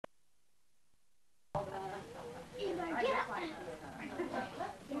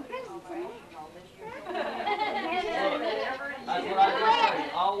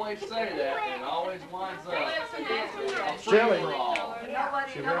Shelley.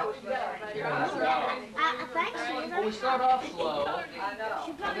 Nobody knows. I think she is. Well, we start off slow. I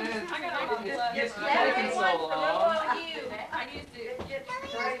know. And then it Just gets get taking so long. I used to. It gets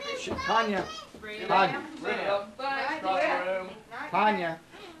crazy. Tanya. Tanya. Across the room. Tanya.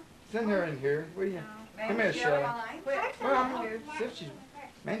 Send her in here, will you? Come here, Shelley. Well, see if she's.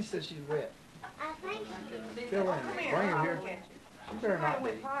 Mandy says she's wet. I think she is. Fill her in. Bring her here. She better not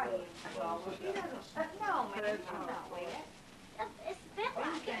be. No, man, she's not wet. It's been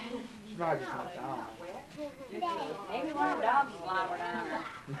like it. She might just want down. Maybe one of the dogs flower down there.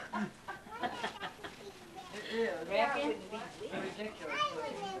 It is. Reckon? Ridiculous.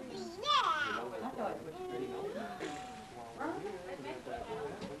 I thought it was pretty old.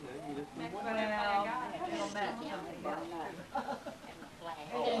 Well, it'll match something else.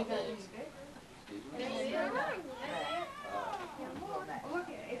 Look,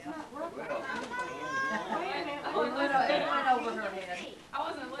 it's not working. It went over her head. I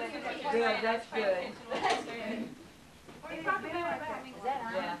wasn't looking at you. Good, that's good. It's not bad. Is that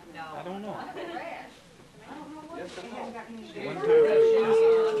on? Yeah, I no. don't know. Yes, One, sir. two,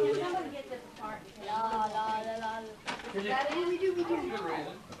 La, la, la, la. Good reason.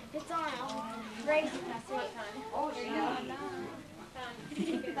 It's on. Grace has to it. Oh, yeah.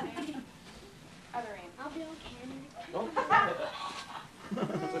 Other end. I'll be on camera.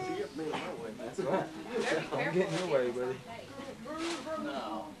 That's right. I'm getting your way, buddy.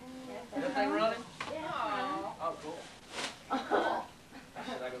 No. Everything running? Oh, Oh, cool.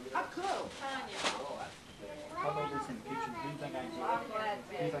 Should I go get it? Cool. Tanya. Oh, How about this in the kitchen? Do you think I can do I'm it? glad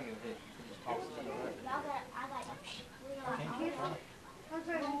Do you think it'll hit? Just toss it in the right. Y'all got, I got, I can't get it.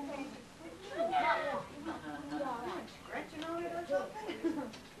 Scratching on it or something?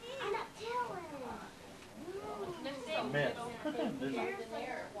 I'm not telling. Mess.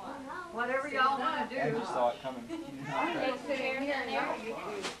 Whatever y'all want to I do. just saw it coming. I think sitting here now, you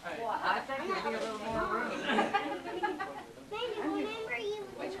could, I think there'd be a little more room. Baby, remember you.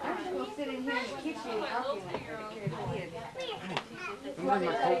 I'm just gonna sit in here in the kitchen and I'll get it for the kids. Bring my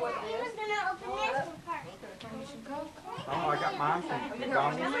coat. He was gonna open this one first. Oh, I got mine from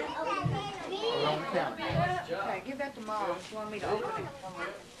McDonald's. On the counter. Okay, give that to Mom. She wanted me to open it.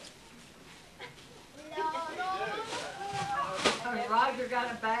 Roger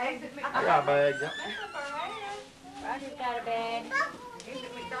got a bag. I got a bag. Yep. Roger's got a bag. Is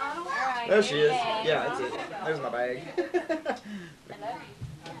it McDonald's? All right, There she is. bag. Yeah, that's it. There's my bag.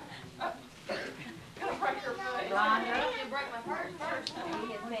 Gonna break her foot. Rhonda. You break my purse first.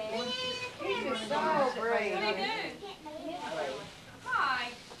 His bag. He's just so brave. What do you do? Hi.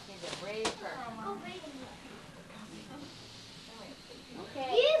 He's a brave person. Okay.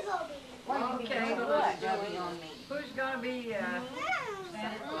 He's over Okay, What? Rubbing on me. who's gonna be, Santa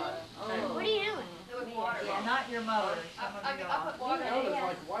Claus? What are you doing? It was water. Yeah, not your mother, some of I your put water in it.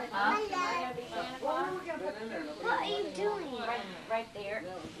 Huh? What are you doing? Right there.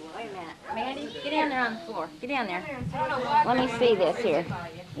 Wait a minute. Mandy, get down there on the floor. Get down there. Let Let me see this here.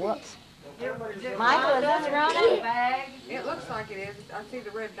 Whoops. Michael, is this Rhonda? Bag? It looks like it is. I see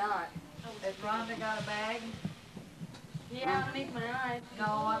the red dot. Has Rhonda got a bag? Yeah, underneath my eyes. No,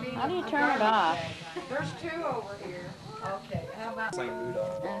 I mean. How do you a turn it garbage off? bag. There's two over here. Okay, how about? St.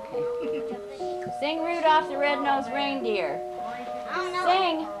 Rudolph. Okay. Sing Rudolph the Red-Nosed Reindeer. I don't know.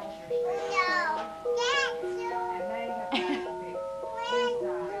 Sing. No. That's you. And they have got the big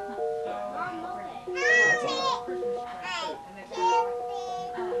inside. Christmas tree. And they've got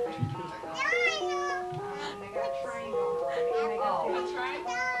and they got a train on it. And they got A this- train?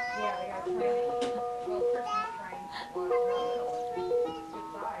 Yeah, they got a train. Well, Christmas train. Well, it's good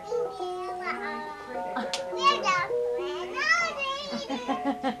size. Tree they got there.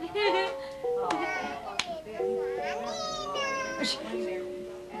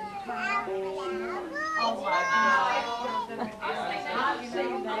 Oh my God. I've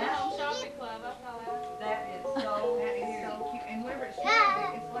seen that. Shopping club. I saw that. That is so cute. And whenever it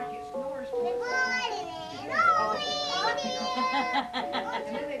snores, it's like it snores to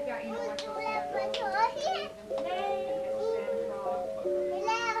And then they've got, you know, like those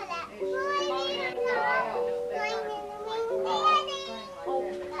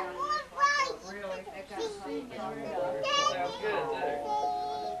Santa Claus. Really, they've got something. Sounds good, too.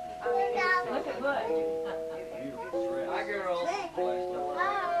 Look at Butch. Hi, girls. Hi.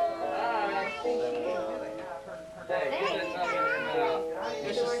 Hey, get that tongue in your mouth.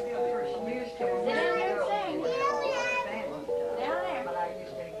 It's just, used to. Sit down there and sing. Down there, but I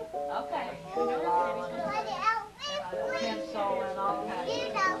used to. Okay. Pencil and all kinds of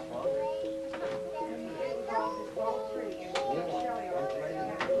stuff.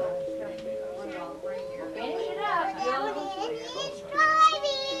 Finish it up.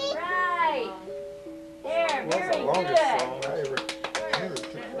 longest song I ever heard.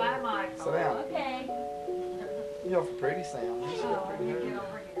 Bye, Michael. Sit down. Okay. You have a pretty sound. You just got Oh, pretty you hair. get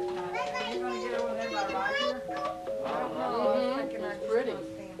over here. You're gonna get over there by Roger? I don't know. I was thinking I'd just Pretty. gonna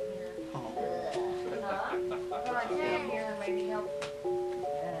stand here. Oh. I thought I'd stand here and maybe help.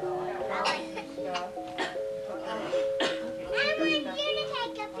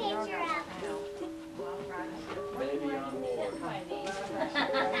 Baby on board.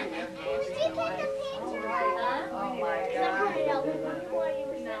 Oh my God.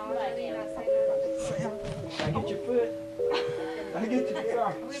 I get your foot. I get your foot.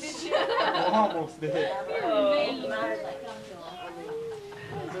 Oh, almost did. I'm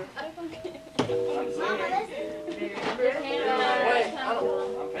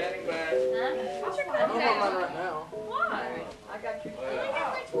heading back. I'm on mine right now. Why? I got you.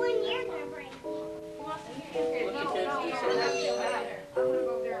 Well, I'm gonna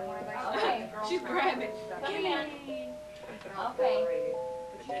go there and when Okay, she's grabbing. Come here. Okay.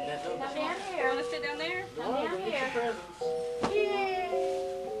 Come down You here. wanna sit down there? Come down here.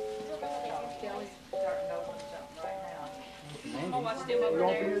 Kelly's starting to open something right now. Mandy. I'll watch them over You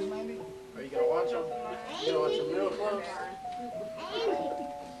open there. yours, Mandy? Are you gonna watch them? You gonna watch them real close?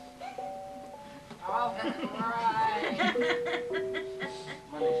 All right.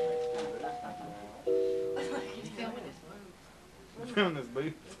 Filming this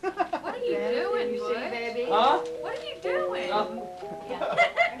booth. What are you doing, You see, Bud? baby? Huh? What are you doing? Nothing.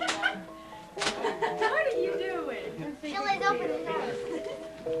 What are you doing? Chili's open his nose.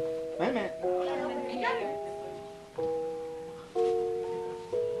 Wait a minute.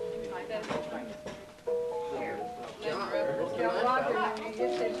 Tell Roger when you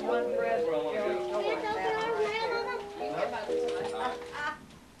get this one present, Kelly's going that way.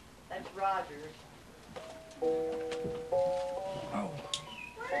 That's Roger's.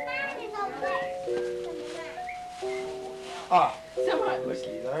 Ah, Someone.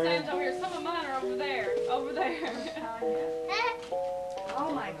 looky there. Sam's over here. Some of mine are over there. Over there.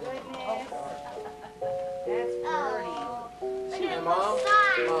 Oh my goodness. That's pretty. Hey, Mom.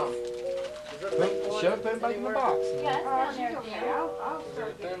 Mom. Is that Put, thing going shove it back in the anywhere? box. Yeah, it's down She's there, okay. Jim. I'll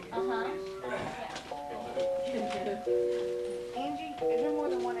start getting. Uh-huh. Angie, is there more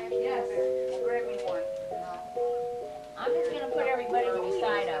than one after yes. there? Grab me one. I'm just gonna put everybody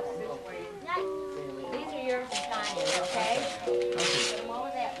beside of them. Situated. These are yours and Tanya's, okay? Put them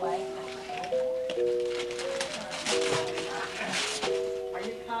over that way. Are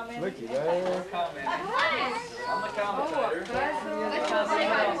you commenting? Looky there. Commenting. I'm the Oh, commentator. a present. Let's go see what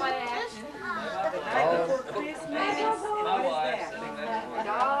happened. The night before Christmas. My What is wife's that? sitting next to me.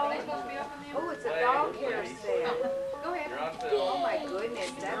 Dog. They supposed to be open there? Oh, it's a dog hair set. Go ahead. You're on Oh film. my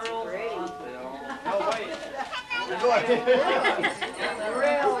goodness, that's pretty. On film. Oh, wait.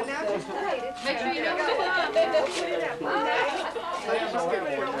 Real. And now just wait. It's Make sure you don't set sit up. up. We'll put it up one day. Sam's Just over put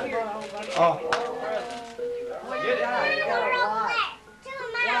it here. over here. Oh, What you got? You got a lot.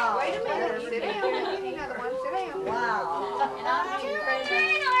 Wow. Wait a minute. Sit down. Give me another one. Sit down. Wow. And I'll give you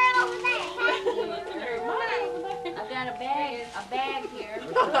presents. I've got a bag here.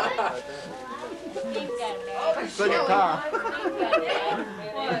 Steve's got a bag. second time. Steve's got a bag.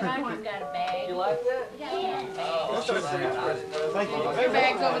 Roger's got a bag. You like that? Yeah, yeah. Oh, That's a second present. Thank you. Your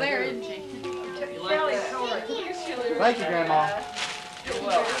bag's over there, isn't she? You like that? Thank you, Grandma. You're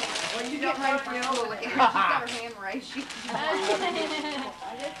welcome. When you get ready for school, look at her. She's got her hand raised. I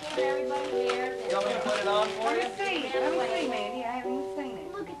just want everybody here. You want me to put it on for Let you? me see. Let me see, Mandy. I haven't even seen it.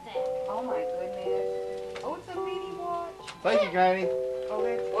 Look at that. Oh my goodness. Oh, it's a mini watch. Thank you, Granny. Oh,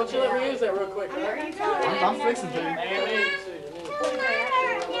 that's. Why don't you let me use that real quick, Are huh? you talking? I'm fixing to. Mandy.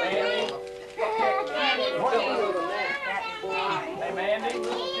 Mandy. Hey, Mandy.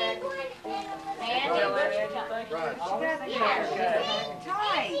 Mandy, where's your gun? Right.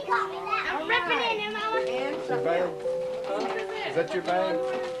 Tight. I'm ripping it in my And Your something bag? else. Is that your bag?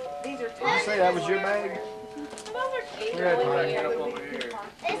 These are Did you tight. say that was your bag? Here, Tiny. Get up over here.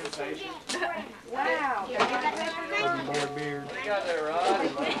 Wow. Looking bored beard. You got that right.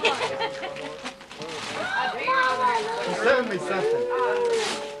 She's sending me something.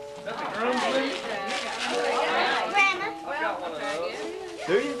 That's a groom suit? Grandma. I've got one of those.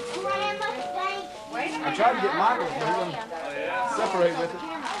 Do you? Grandma, thank I tried to get Michael to Oh, yeah? separate with it.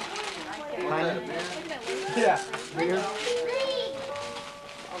 Tiny. Yeah, beard.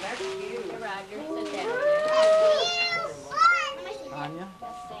 Oh, that's cute. Roger, sit down. Tanya.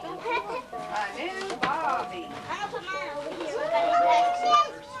 A new Bobby. I'm gonna put mine over here.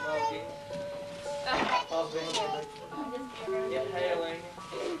 Smoky. Puffing. Inhaling.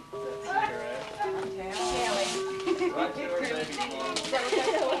 Cigarette. Right to her baby mom.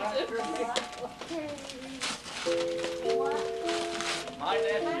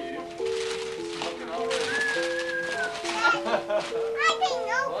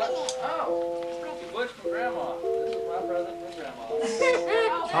 Grandma. This is my present for Grandma.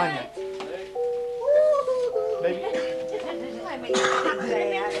 Tanya. Baby.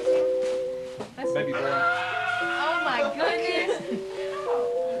 Baby boy. Oh my goodness.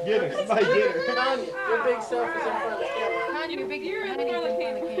 Get her. Somebody get her. Tanya, your big self is in front of the camera. Tanya, you're in front of the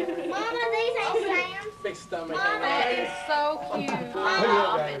camera. Mama, these ain't Sam's. Big stomach. Mama. That is so cute. Look at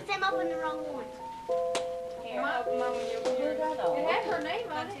Mama, that. Sam opened the wrong one. Mama, it had her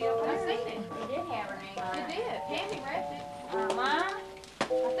name on it. I seen it. It did have her name on It it. did. Tammy wrapped it. Mine?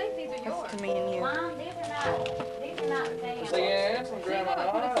 I think these are yours. Mine, these are not the same. So yeah, from Grandma.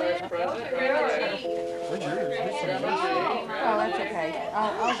 There's present. Grandma G. Where's yours? This Grandma one. G. Oh, that's okay.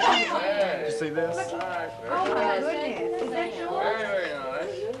 Did you see this? Nice. Oh my goodness. Is that yours? Very, very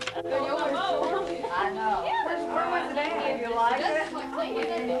nice. They're yours. I know. Where was it at? You like it?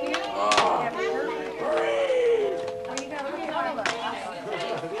 Oh.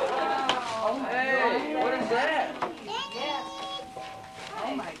 Hey, what is that? Oh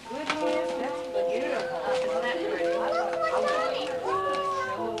my goodness. That's beautiful. Isn't that pretty?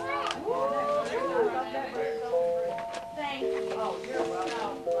 Thank you. Oh, you're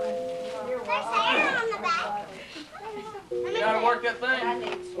welcome. You're There's welcome. hair on the back. You gotta work that I thing.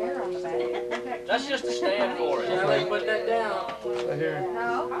 need hair on the back. That's just a stand for it. Charlie, put that down. Right here.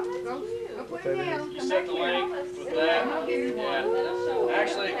 No. Go put it down. You set the link with that. Yeah.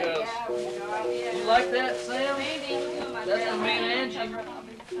 Actually, it goes. You like that, Sam? That's from me and Angie.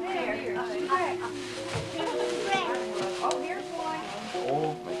 Oh, here's one.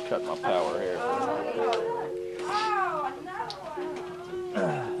 Oh, Let me cut my power here.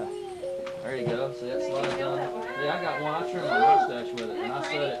 There you go. See that slide down? Yeah, I got one. I trimmed my mustache with it, and I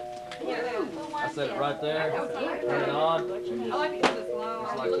set it right there. Turn it on, and I just like it because it's long.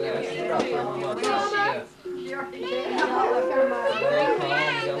 like that. That's what I trim my mustache. Yeah.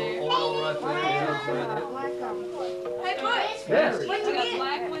 Got a little oil right there. It helps with it. Hey, Butch. Yes. What you got,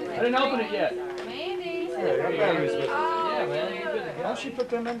 black one? I didn't open it yet. Mandy. Yeah, your battery's with it. Yeah, man. You good to Why don't you put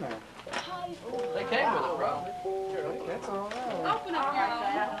them in there? They came with it, bro. That's all right. Open up your own.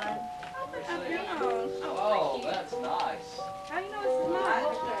 Open up your own. Oh, that's nice. How do you know this is mine?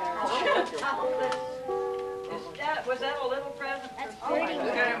 Was that a little present? That's Oh my pretty. God.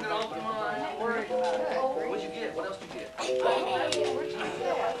 Okay, I'm gonna open mine. Don't worry. What'd you get? What else did you get? That's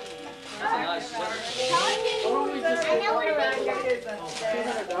a nice set. I know what it is.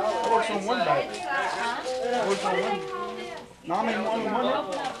 Works on one battery. Works on one. No, I mean one. Only one of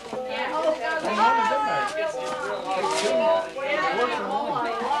them batteries. Takes two. Works on one.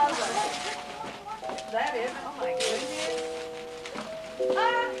 That is, oh my goodness.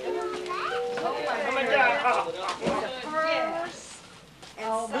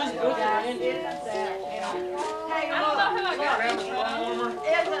 Oh, Who's good for Angie? I don't know who I got. Grandma's lawn warmer.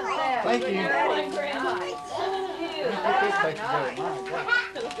 Isn't that? Thank you. Grandma. Let me put this back together. My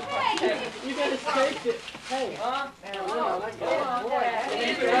God. You gotta scrape it. Hey. Huh?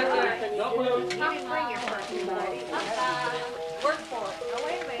 Keep it right there. Don't move. Work for it. Oh,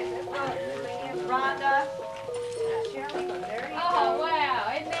 wait a minute. Rhonda. Oh,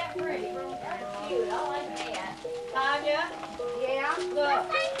 wow. Isn't that pretty? That's cute. I like that. Tanya. Yeah. Look.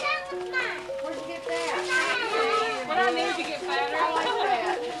 Where'd you get that? When I need to get fatter. I like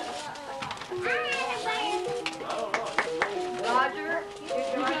that. Roger.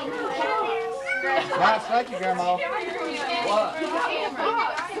 Nice, thank you, Grandma. What?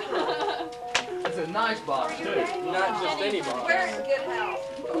 It's a nice box, too. Not just any box. We're in good health.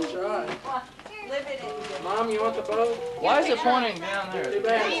 That's right. Live it in. Mom, you want the boat? Why is it pointing down Too there?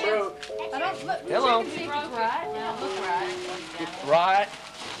 bad it's broke. I don't look. Hello. See if it's right. Now look right. Right.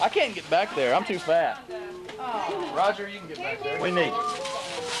 I can't get back there. I'm too fat. Oh. Roger, you can get back there. We need.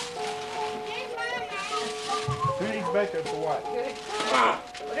 Who needs back there for what?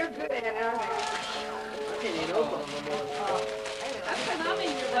 They're good at it, aren't they? I can't even open them no more. That's because I'm in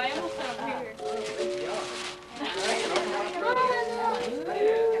your way. I'm gonna sit over here.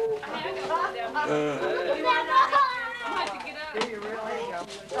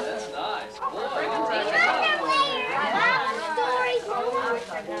 That's nice.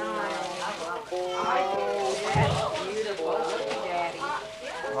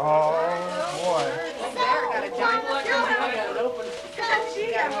 Oh, boy.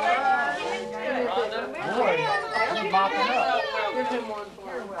 Boy, you mopping up. Give him one for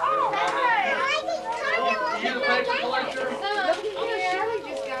him. You the paper collector? Shirley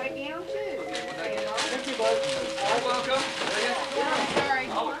just got a gown too. Thank you, bud. You're welcome. Sorry.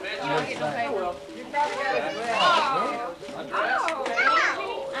 I'll bet I'll get the paper. A dress?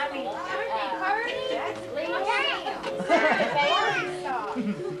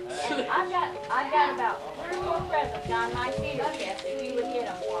 I I've got about 3 or 4 presents on my finger chest if you would get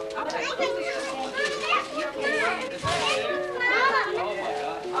them for me. Oh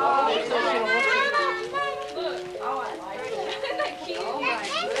my God. Look. Oh, I like it. Isn't that cute? Oh, my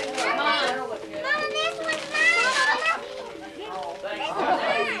goodness. Mom. That'll look good. Mama, this one's mine. Oh, Thanks. oh,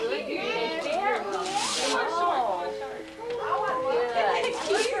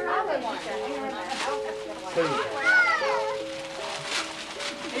 Two.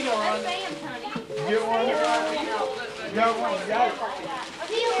 Here you go, Ron. Sam's, honey. Get one. Got one. Got it.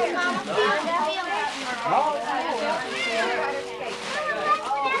 Feel it, Mama. Feel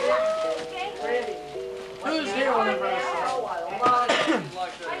it. Who's here whenever I say? I love it.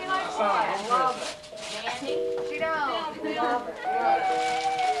 Like that. I love it. She don't. Love it.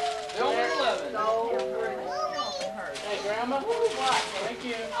 The only 11. So pretty. Hey, Grandma. Thank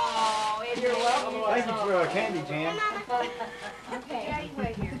you. Oh, it's You're welcome. Thank you for a candy jam. okay.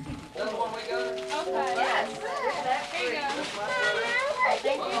 That's the one we got? Okay. Yes. Here you go.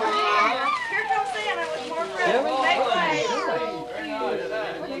 Here comes Santa with more Shelly? presents. Make way. Very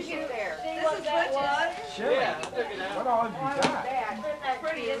nice. What did you get there? This is what was. Shelly, Yeah, I took it out. what all have you got? That's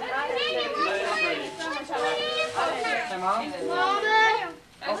pretty, isn't it? Hey, Mom. Mama.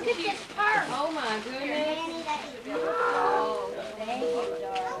 Look at this purse. Oh, my goodness. Oh, thank you,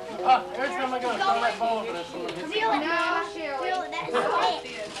 darling. Oh, every time I go, throw that ball over this one. Feel it, Mama. Feel it. That's the best.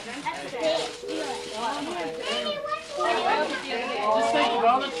 That's the best. Feel it. Just think of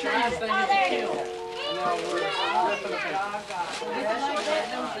all the trees they need to kill. And now we're ripping a picture.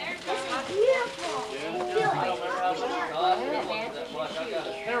 Beautiful. Feel it.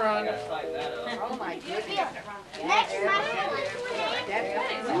 Hey, Ron. Oh my goodness. Feel it. Next one.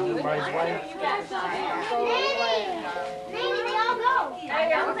 Everybody's way. Maybe they all go.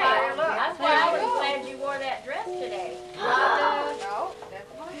 That's why I was glad you wore that dress today. No, that's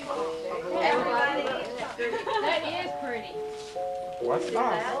everybody. That is pretty. What's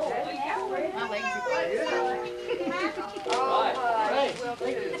nice? My legs are pretty. Oh, Hey, well,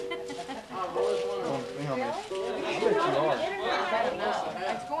 thank you. Oh, boys, one. I bet you are.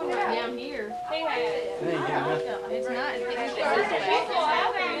 It's going right down here. They ain't getting nothing. It's not. It's People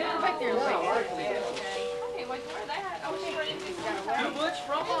out there. right there. Too much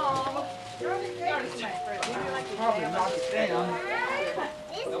from Mom. Probably knock it down.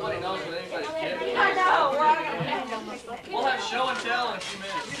 Nobody knows what anybody's getting. I know, right? We'll have show and tell in a few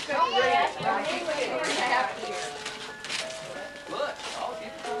minutes. Look, I'll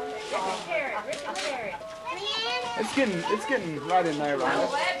keep It's getting right in there, I'm right?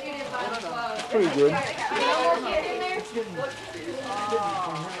 glad you didn't buy the clothes. Pretty good. No more kids in there? It's getting from here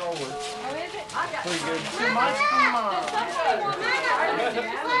onward. Pretty good. Too much for Mom.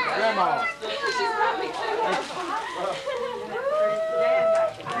 Grandma.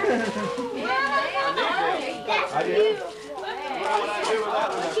 I did.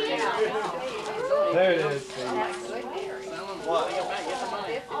 There it is. See. What?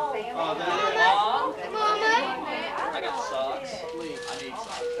 Mama. I got socks. I need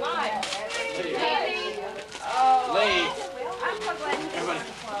socks. Lee. I'm so glad you didn't buy the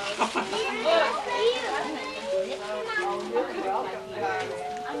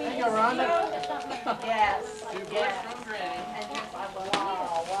There you go, Rhonda. Yes. Too much Yes. from Granny. And just like, wow,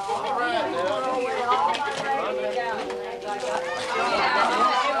 wow. All right, now.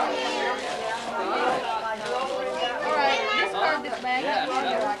 All right, discard this bag. Yeah,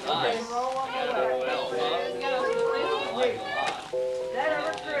 Nice. well, huh? That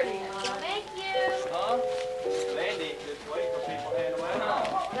ever pretty, huh? Thank you. Huh? Mandy, just wait for people to hand them out.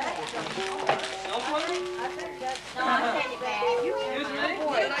 Silk money? I think that's. No, I sent it back. Excuse me?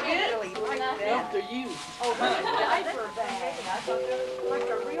 Boy, I really like that. After you. Oh, that's a diaper bag. I thought that was like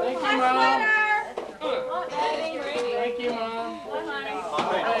a real. Thank you, nice Mom. sweater. Thank you, Mom. I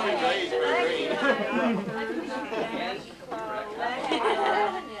think the days were green.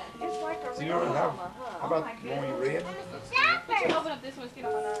 It's like a So you real already have, mama, huh? how about the one you read? Shoppers. Open up this one, get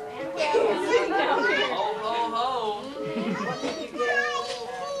on my nerves. Ho, ho, ho. What did you get?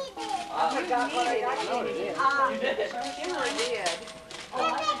 I forgot what I got. You did. Kimberly did. I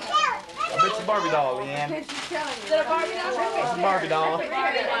bet it's a Barbie doll, Leanne. She's telling you. Is it a Barbie doll? It's a Barbie doll. Barbie doll.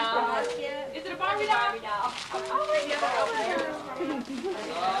 Is it a Barbie doll?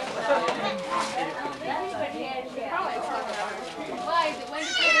 Why is it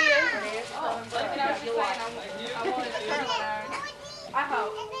Wendy's video? Oh, look at how she's saying I want it to turn around. I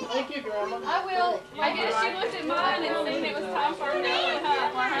hope. Thank you, Grandma. I will. I guess she looked at mine and seen it was time for her to go,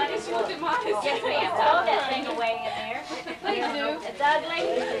 huh? I guess she looked at mine and Yes, seen it ma'am. was Throw time that for thing her. away in there. Please do. It's ugly.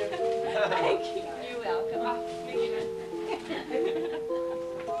 Thank you. You're welcome. Oh, thank you.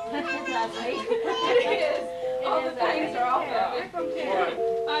 Leslie. It is. All the things are off of it.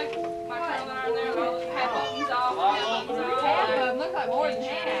 My children are there, half of them's off, half of them's off. Half of them look like more than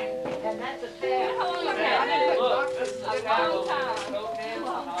half. And that's a You know how long I've had? I've been putting Look, boxes this is a a five long of time. them. Coke cans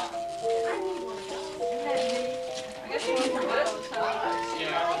are hot. I guess you need some of those, huh?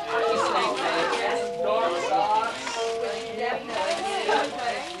 Dark socks.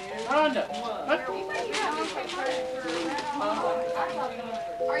 Rhonda,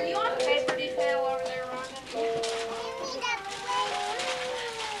 Are you on paper detail over there, Rhonda?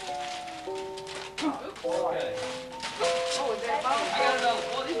 Okay. Oh, is that I got another.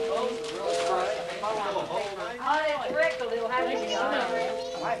 Well, these bows are really bright. Oh, it's Rickle, it'll have to be on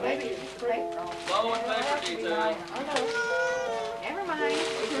there. maybe it's paper on. Bow and paper detail. Never mind.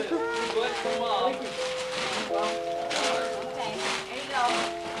 Wet from mom. Okay, there you go.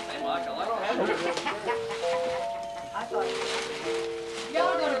 Hey, Mike, I like that. I thought. Y'all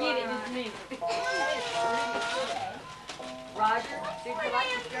are gonna get it, just me. Roger, did you like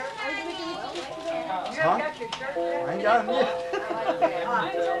your shirt? You Huh? got your shirt I there? ain't got it yet. I like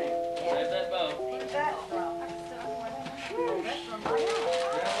that. Save that bow. Where's that from? Oh, that's from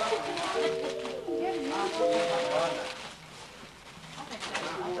my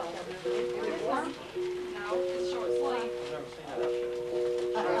No, it's short sleeve.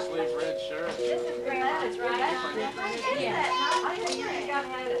 Short sleeve red shirt. This is Grandma's, right? Yeah. I think you got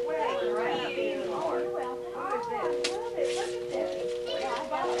that as well, right?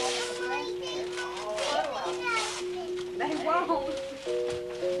 They won't. Look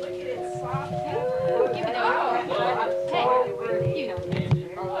at it, soft. Give me that. Hey, you don't need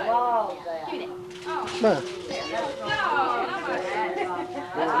it. Love that. Give me that. Oh. Man, No, not much.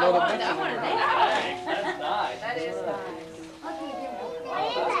 I wanted that. Thanks, that's nice. That is nice.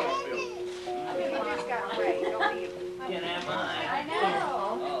 You just got Ray, don't be. Can't have mine. I know.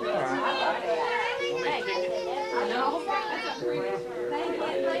 Oh, all that's right. I know. That's a pretty shirt. Thank you.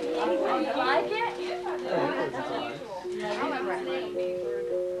 You like it? Yes, I do. That's unusual. I don't have a sleeve either.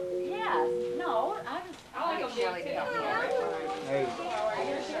 Yes. No, I like them Shelley to help me out. Hey,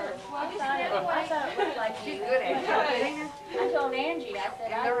 I thought it looked like She's you. good at it. I told Angie, I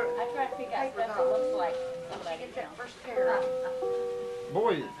said, I tried to pick out stuff that looks like somebody Get that else. first pair.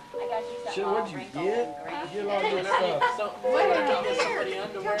 boy, I got you something shit, all what'd you wrinkled get? and gray. You get a lot of good stuff. So, What did you you get get? somebody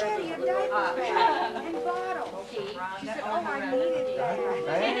underwear? Your daddy a diaper bag and bottle. Tea. She said, oh, I needed that.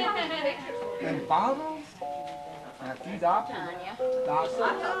 Bag and bottles and a few doctors. Tanya. Doctors.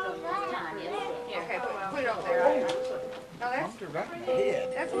 Tanya. Here. Okay, put it up there. No, that's, Doctor right in the head.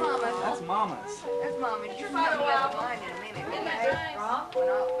 that's Mama's. That's mama's. That's Mama's. You're gonna get mine in a minute. Isn't that Okay? nice?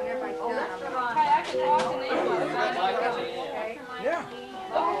 When everybody's Oh, done, that's I'm the gonna. Hey, I can walk in these You ones. got Michael's in. Okay. Yeah.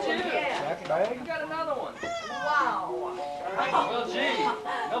 Look at you. Jack bag. You got another one. Wow. Well, gee,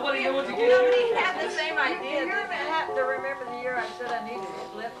 nobody knew what to get Nobody you. had the same idea. You're gonna have to remember the year I said I needed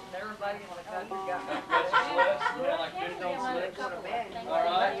slips and everybody in the country got me. Slips, yeah, like 15 slips. All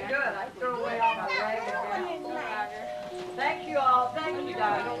right. Good, I throw away all my ragged hair. Thank you all, thank you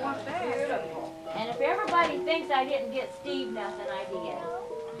guys. I don't want that. Beautiful. And if everybody thinks I didn't get Steve nothing, I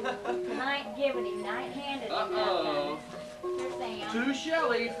did. Tonight giving him, night handed him Uh-oh. nothing. Here's Sam. To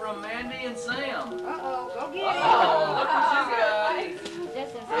Shelly from Mandy and Sam. Uh-oh, go get it. Uh-oh, look what you got. This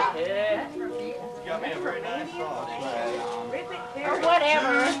is Yeah. that's for you. You got me a very nice sauce. Rip it, Or there.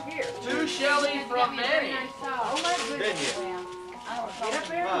 whatever. Here. To Shelly from Manny. Oh, my goodness. Didn't you? Get up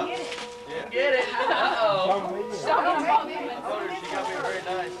there and get it. Yeah. Get it. Uh-oh. Talking to me. Stop Oh, it, hey, Bob. man. I told her she got me a very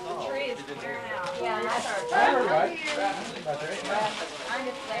nice sauce. Tree is She didn't clearing hear. out. Yeah, that's All right. Here. About that. I'm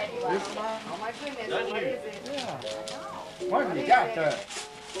just glad you This like it. one? Oh, my goodness, Done what you. is it? Yeah. What you got there?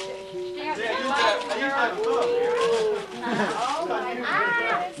 Yeah, I used to have a thumb here. Oh, my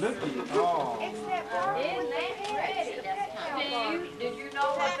goodness. Look at you. Oh. It's that part. Isn't that pretty? Did you know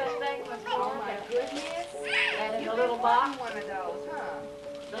what that thing was Oh, called? my goodness. And in You the little been box? wanting one of those, huh?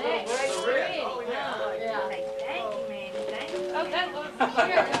 The little gray The pretty. red. Oh, yeah. Yeah. Say, thank you, Mandy, thank you. Oh, that looks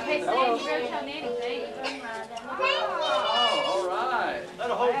here. Hey, Sam, you better tell Nanny thank you. Oh, all right.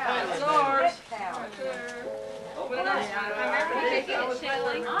 That'll hold Wow. tight. That's ours. Towel. Open it up. Remember to take it,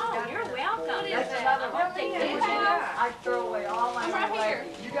 Shelly. Oh, you're welcome. is That's that? another one. Really? Take this Yeah. out. I throw away all my I'm right here.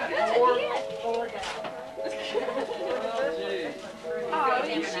 You got Good, four. yeah. Four down. Oh, gee. Oh,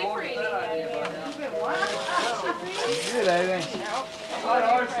 you she More pretty. than that idea by now. You've been wanting Good, ain't it? You got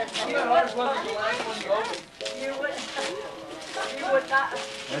ours wasn't the last one you opened. You would not,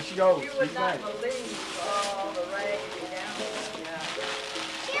 There she goes. you She's would not nice. believe all the raggedy gowns.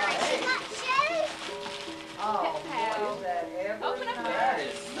 Oh, boy, is that ever Open up That nice.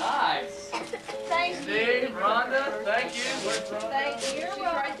 is nice. Thank you. Steve, Rhonda, thank you. Thank you. She's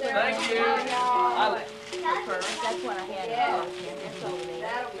right there. Thank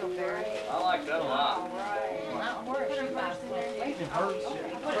hers?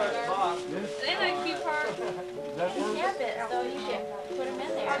 They like keep her. Is that hers? Kept it, so you can put them in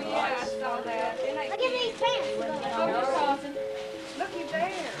there. Oh yeah, I saw that. They like Look at these pants. Oh, you're saucing. Looky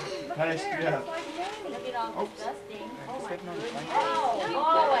there. Look Hey, there. yeah. That's like Daddy. Look at all Oops. disgusting. Oh my goodness. Oh,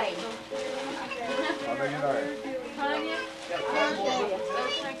 boy. I'll bring it out. Tanya,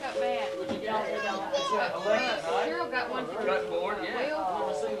 those shrink up bad. Cheryl got one for Cut board, yeah.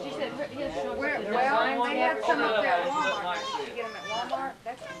 Will. She said his shrunk Well, up. they had some up there at Over there. Walmart. You get them at Walmart?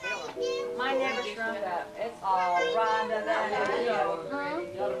 That's a deal. Mine never shrunk up. It's all Rhonda, that is so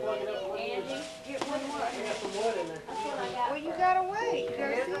pretty. Angie, Get one more. that's what I got. Well, you gotta wait. You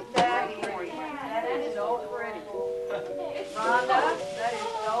gotta see if Daddy for you. That is so pretty. Rhonda, that is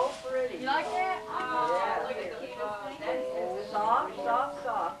so pretty. You like that? Yeah, Look at the cutest thing. that is soft, soft,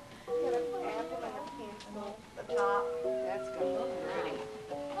 soft. Got an apple and a pencil. The top. That's gonna look pretty.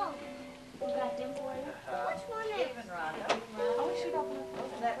 Who got them for you? Which one is Even Rhonda. I wish you'd open up.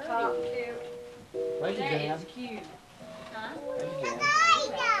 Isn't that top cute? Thank you, Jan. That is cute. Huh? Thank you, Jan.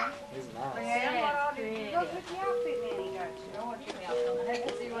 It's nice. That's pretty. Go put the outfit in, he got you. Don't want you to have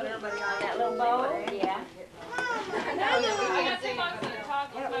to see what everybody got. That little bow? Yeah. I got two boxes of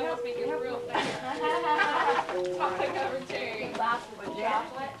chocolates. My must make it real fast. Chocolate covered cherry. Box with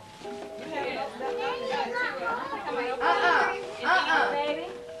chocolate. Baby.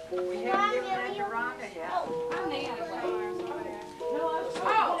 We haven't given that to Rhonda yet. I need a flower so bad. No, I was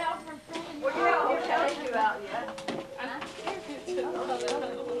trying to get out from friends. Well, yeah, we'll tell you out yet.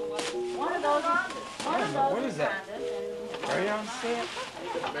 One of those, one of those. What is that? Rhondas and- Crayon set?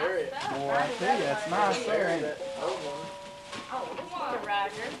 Bury it. Boy, I tell you, that's nice there, ain't it? Oh, this is the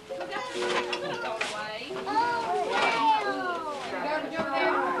Roger. I'm gonna throw it away. Oh, Go over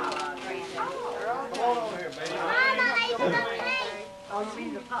there. Come on over here, baby. Oh, you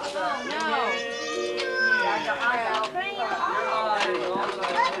mean the pop? Oh, no. I got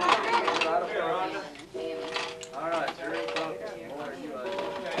All right, you're in front. More you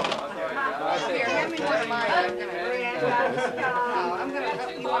Here, hand me one of mine. I'm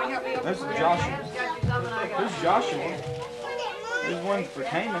gonna, you wanna help me open This is one? Joshua. Got you something I got. Who's Joshua? There's one for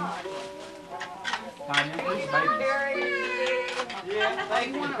Cayman. Tanya, who's baby? Oh,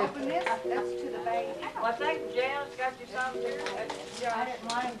 you wanna open this? That's to the baby. Well, I think Jan's got you something too. That's I Josh. didn't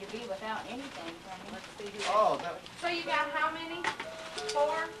want him to be without anything from me. Oh, that. So you got how many?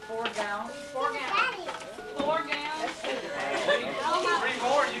 Four? 4 gowns. 4 gowns. 4 gowns? Three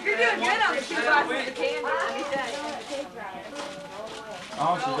more, you You're can doing good on the 2 boxes of candy, let me tell you.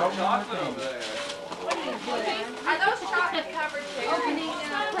 Oh, she's opening her chocolate over thing. there. Are those chocolate covered cherries?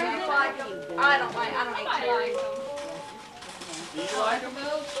 I don't like cherries. Do you like them?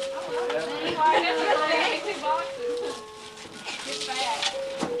 Anyway, that's just 2 boxes. Get back.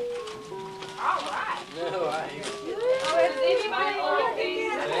 All right. No, I ain't. Does anybody like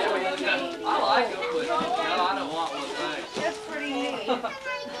these? I like them, but no, I don't want one thing. That's pretty neat.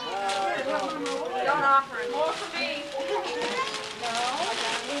 Don't offer it. More for me.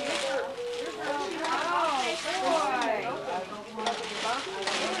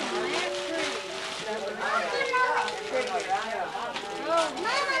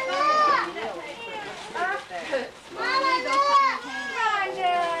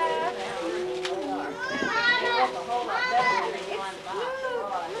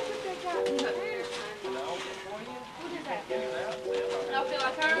 I feel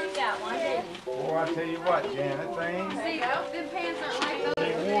like her. You got one, didn't you? Boy, I tell you what, Jan, that thing, See, them pants aren't like those.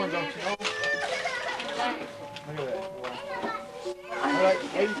 they worn, don't you know? Look at that, boy. I like,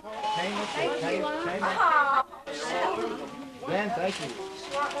 what do you call it? Cayman? Jan, thank you.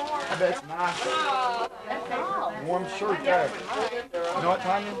 I bet it's nice. Oh, That's all. Warm shirt there. You know what,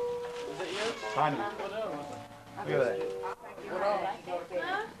 Tanya? Tanya. Look at that.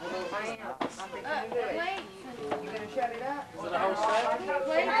 wait. You gonna shut it up? Is it a whole set?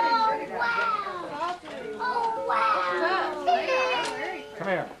 oh, wow. Come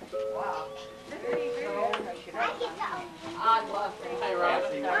here. I love them. Hey, Ron,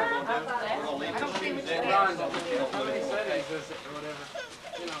 see what we're gonna leave the shoes in. Ron, how many settings is it or whatever?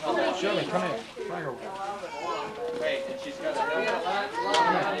 Shirley, come here. Bring her. Hey, and she's got a helmet.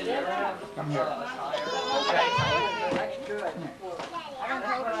 Come here. That's good. I don't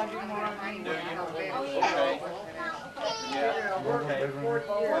know what I do more on rain. Do you? Okay. Yeah, okay.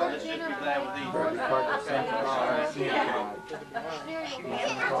 Let's just be glad with these. Very practice something. See it.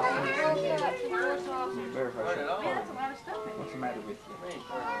 Very Turn it on. What's the matter with you?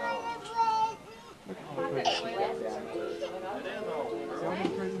 Look at how pretty she is down there. See all them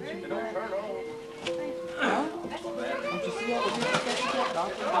presents you got? Turn on. Huh? Don't you see all the new stuff you got?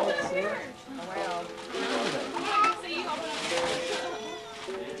 Doctor, all that stuff? Well, Look at that. See you open up.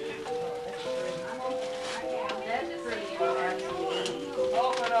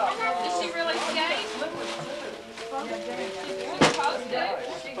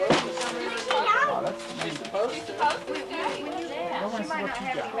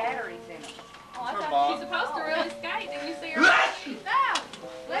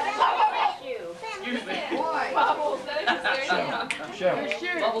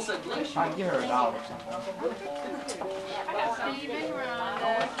 almost said bless I you. can get her $1 or something. I got Steve and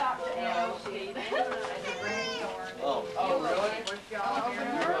Rhonda. Oh, really?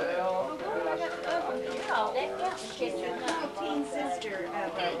 Oh, that counts as kids. Teen sister of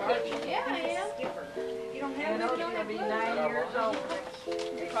Yeah, I am. Skipper. You don't have And no she's gonna be 9 years old.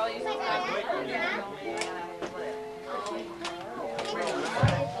 They probably use it like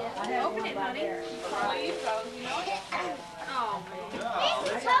open it, honey. Probably use those, you know? Oh, man.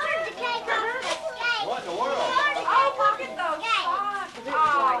 What in the world? Oh, look at those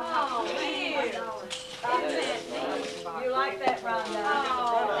socks. Oh, cute. You like that, Rhonda?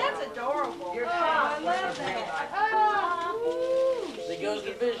 Oh, that's adorable. You're I love that. It goes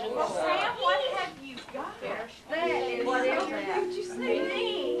to vision. Well, Sam, what have you got? That is What is so that? cute. You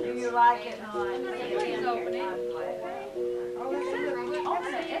see? Do you like it? Please open it.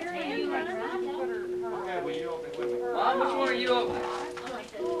 Open it, it's for you and Rhonda. Okay, will you open it with me? Mom, which one are you opening?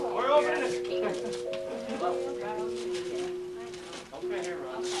 We're opening it. Okay, here,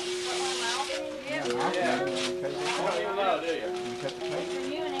 Ron. Yeah. You don't even know, do you? You cut the cake? For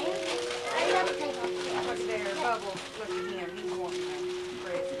you and Ann? Look there, Bubbles. Look at him. He's wanting a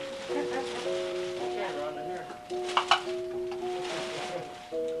present. Okay, Rhonda, here.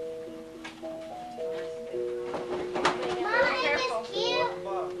 Be careful. Be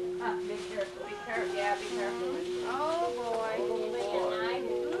careful. Yeah, be careful. Oh, boy.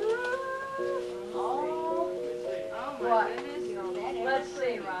 Oh, my What? goodness. Let's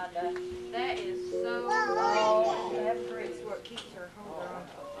see, Rhonda. That is so Oh, that's pretty. It's what keeps her hold on.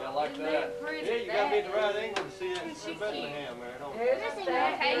 Yeah, like Isn't that. that pretty? Yeah, you gotta be at the right angle to see that for Bethlehem there, don't you? Isn't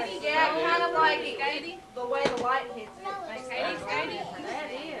that Katie, pretty? yeah, kind of like Katie. The way the light hits it. Like Katie, Katie.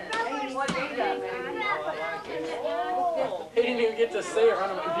 That is. What you got, baby? Oh, I like it. He didn't even get to see her.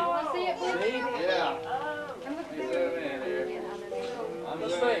 Want to see it, please? See? Yeah. You zoom in here.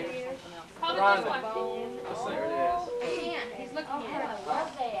 Let's see. Hold it Rhonda. this way. Let's see. There it is. He can't. He's looking I at it. love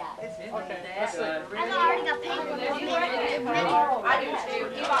that. Okay, let's see. I already got paper. I do too.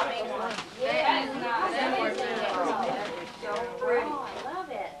 He bought me one. That is not. That is not. So pretty. Oh, I love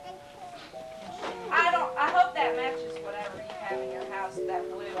it. I hope that matches whatever you have in your house, that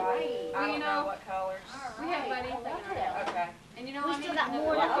blue. I Well, you don't know, know what colors. We have buddies that are. Okay. And you know We what I still mean? got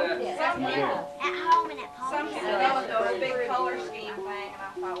more to Like that. open. Some people, At home and at some people go with the big color scheme thing, and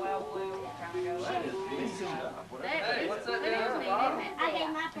I thought, well, blue kind of goes. That is decent enough. That Hey, is, what's that that down is at the neat, bottom? isn't it? I gave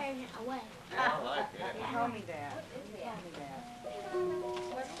my parent away. I like that. You told me that. You told me that.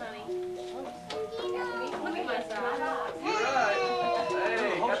 What's funny? Look at my side. You're right.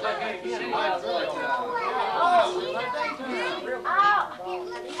 Hey, got that big shit house like that.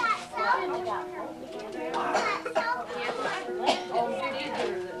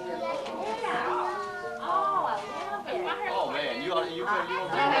 Oh, man, you won't be look at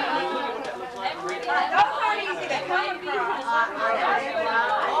what that looks like. Those aren't easy to come across.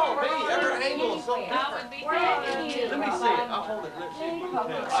 Oh, me, every angle is so That different. would be Let me see it. I'll hold it. Let's see if you can tell.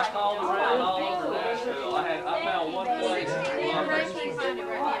 I called around all over Nashville. I found one place. Find it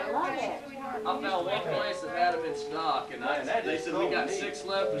right here. I found one place that had them in stock, and they said we got 6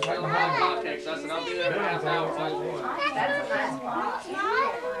 left and still hot hotcakes. I said I'll be there in a half hour. That's a nice box.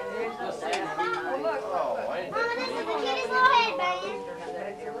 Let's see. Oh, ain't that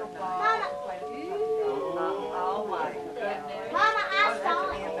Oh, my goodness. Mama, I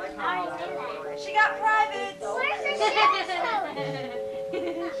saw it. I already did that. She got privates. Where's the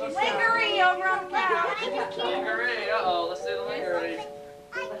Lingerie over on the couch. Lingerie, uh-oh, let's see the lingerie.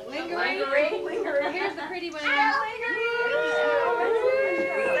 Lingerie. Here's the pretty one. Look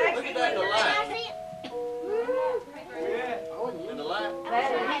at that in the light. In the light.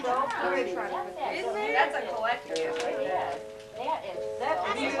 That is so pretty. That's a collector. That is That's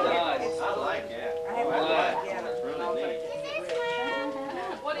It's beautiful. nice. I like that. I haven't I like looked that. yet. That's really neat.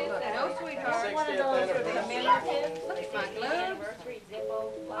 What is that? Oh, sweetheart. 60th anniversary. Look at my gloves.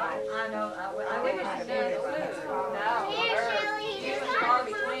 I know. I I wish it does too. You and far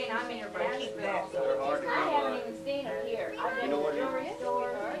between. I mean, everybody keep that. They're hard to I come haven't by. even seen them here. I've You been know to what it jewelry is?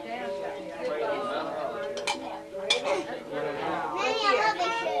 stores.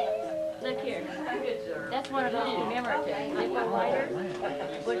 Look here. That's one of those commemorative Zippo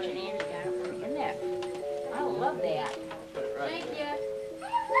lighters. Butch and Andrew got it for me. Isn't that? I love that. Thank you.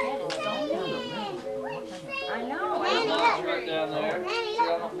 That is so neat. I know. There's lunch right down there. See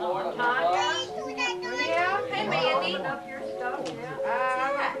on the floor, on the box. Yeah. Hey, Mandy. up your stuff, yeah.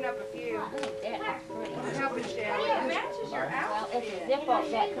 I'm opening up a few. That is pretty. I'm helping Shelly. It matches your Well, outfit. it's a Zippo,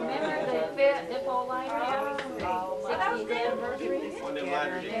 that commemorative Zippo lighter. 60th anniversary. One of them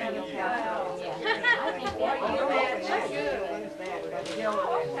lighters you can't use. Yeah. I think that You was match good. good. Wait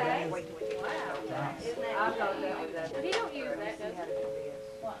till we get I thought that was that. He don't use that, does he?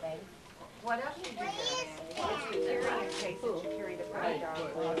 What, baby? What else did you do there, man? It's the carrying case that you carry the fire dog.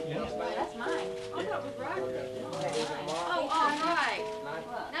 That's mine. I thought it was Roger. Mine. Oh, all right.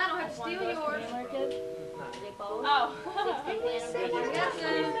 Now I don't have to steal yours. Oh. Yes,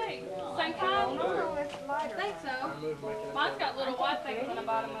 sir. Same kind? No, it's lighter. I think so. Mine's got little white things on the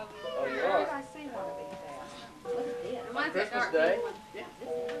bottom of it. Oh, you Where did are? I see one of these at? Mine's that Christmas dark Day? blue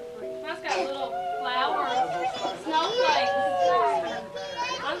one. Mine's got little flowers, snowflakes.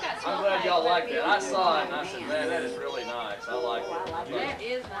 Mine's got snowflakes. I'm glad y'all like that. I saw it and I said, man, that is really nice. I like it. That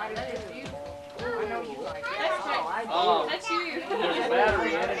is nice. That is beautiful. I know you like it. That's great. Oh, That's you. there's a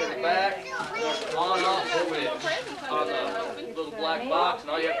battery in it in the back. There's an on-off switch Presents on under there the open. little black box, and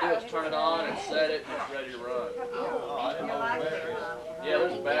all you have to do is turn it on and set it, and it's ready to run. Oh, I didn't know it was better. Yeah,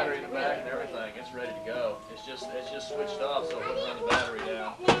 there's a battery in the back and everything. It's ready to go. It's just switched off, so it wouldn't run the battery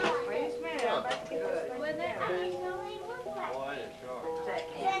down. Wait a minute, I'm about to get this thing. Wasn't that nice? Oh, I didn't charge.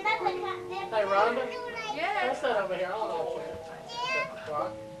 Hey, Rhonda, Yes. what's that over here? I don't know what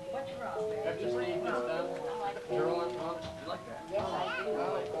clock. What's wrong? Have you seen this stuff? You're on, huh? You like that? Yes, I do.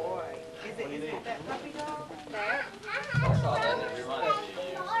 Oh, boy. Is it that puppy dog? There? I saw that and it reminded me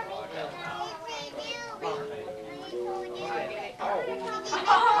of you. So I got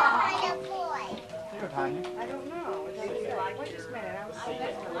Here, Tanya. I don't know. Is that what you like? Wait just a minute, I was seeing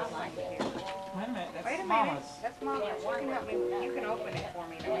this one like here. Wait a minute, Wait that's a minute, Mama's. that's Mama's. You can help me, you can open it for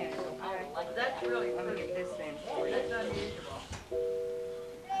me in a minute, okay? That's really Let me get this in for you. That's unusual.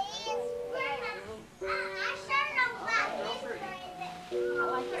 I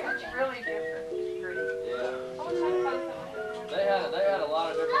like that. It's really different. It's pretty. Yeah. They had a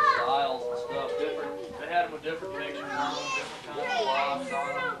lot of different styles and stuff. They had them with different pictures on them, different kind of cloths on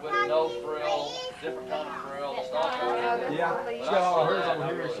them, with no frill, different kind of frill, just all kinds of. Yeah, she got all hers over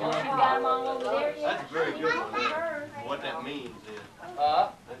here. She You went got them all over there? That's a very good one. What that means is,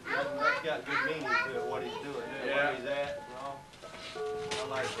 that's got good meaning to it, what he's doing, Yeah. where he's at and all. I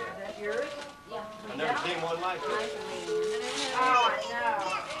like Is that. that yours? Yeah. I never seen one like that. Oh, I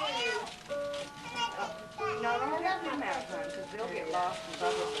know. No, don't have them out, son, because they'll get lost in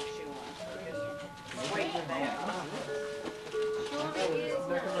bubbles and shoe ones. Just wait for that.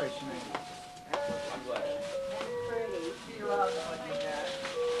 decoration. I'm glad. You're welcome, what they got.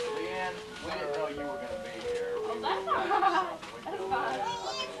 Leanne, we didn't know you were gonna be here. That's fine. That's fine.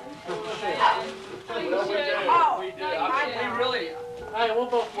 Well, we do. Oh, We do. I mean, we really, Hey, we'll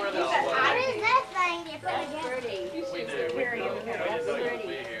both wear this. That's pretty. we do. We Very do. We didn't know you would be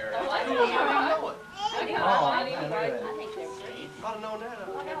here. I like I didn't know it. I think Oh, I I didn't know I that. think they're pretty. If I'd have known that,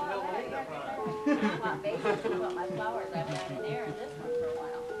 I'd have helped me up high. My baby put my flowers I got in there and this one for a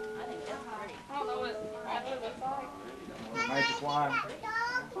while. I think that's pretty. I don't know what it looks like. Magic wand.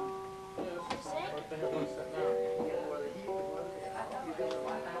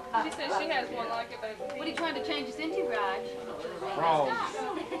 She says she has one like it, but What are you trying to change us into, Raj? Frogs.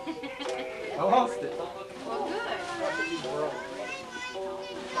 I lost it. Well, good.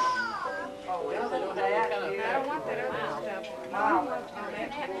 Oh, well, that, I don't want that other stuff. Mom wants on that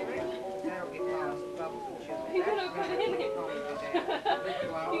picture. That'll get lost in bubbles and shoe. you gonna put it in it.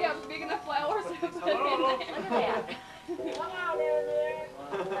 You got big enough flowers to put it in there. Look at that.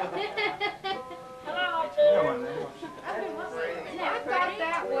 Yeah, one there. I thought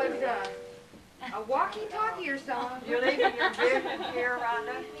that was a walkie-talkie or something. You're leaving your vision here,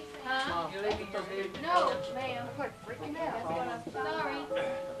 Rhonda? Huh? You're leaving your vision? No, ma'am. Quit freaking out. Sorry.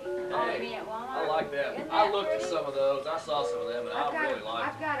 Oh, you mean at Walmart? I like that. I looked at some of those. I saw some of them, and I really liked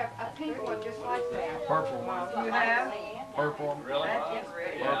I've got a pink one just like that. Purple one. You have? Purple. them. Really? That's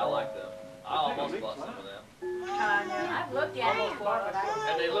pretty. Yeah, I like them. I almost bought some of them. I've looked at it before, but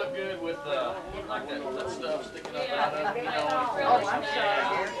I And they look good with, like that stuff sticking up out of them, you know. Oh, I'm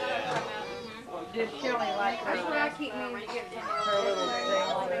sorry, dear. Yeah. Just Shirley like that's what I keep meaning to get from her little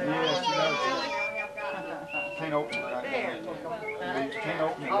thing. Yeah, she does. Can't open it right There. now. You can't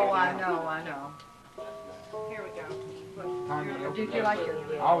open it. Oh, right I now. know, I know. Here we go. Tanya, open Did it. you like your?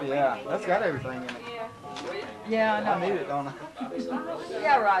 Oh, yeah. That's got everything in it. Yeah, I need it, don't I?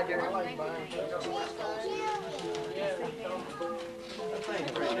 Yeah, Roger.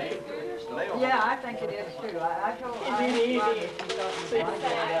 Yeah, I think it is too. I told. It'd be easy if you thought you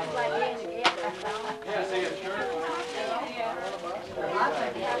Yeah, it's like in, Yeah, see a shirt?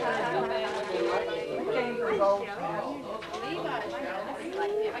 We came from both.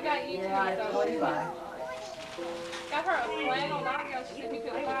 I got you Yeah, too, it's so. Levi. Got her a flannel nightgown. She said you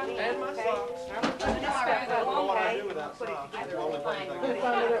could buy me. And my socks. I don't know what I do without socks. That's the only thing I Who got.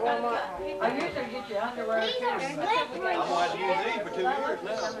 found it at Walmart? I usually get your underwear too. I'm gonna have to use these for 2 years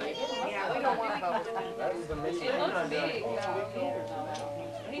now. Yeah, we don't want bubbles. That's the meat. It looks big though.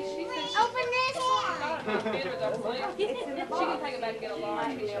 She said she Open this. thought it might fit her though. So she can take it back and get a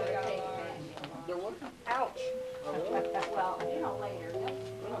large. She should have got a large. Ouch. Well, you know, later.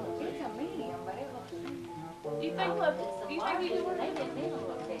 It's a medium, but it looks. Do you think you can wear They it? didn't even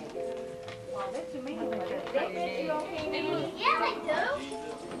look big. Well, it's a medium, but it They fit you okay? It looks Yeah, they do.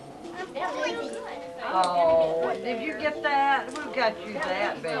 That looks good. Oh, did you get that? Who got you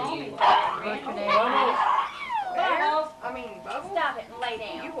that, baby? Butcher Nanny? Bear? I mean, bubbles? Stop it and lay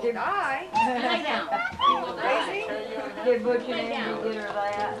down. You will die. Lay down. Crazy? Did Butcher Nanny get her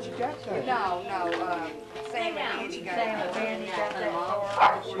that? No, Sam and Andy got Sam and it. Randy got that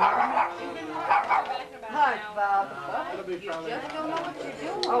for her. Hush, Bob. It'll be You from just don't know what you're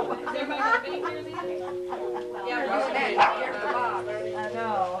doing. Oh, Is everybody gonna be here this evening? Yeah, we're doing that. Here's the box. I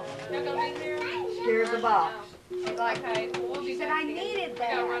know. Y'all gonna be here? Scared the box. She's like, Okay, well, we'll be she said, back. I needed We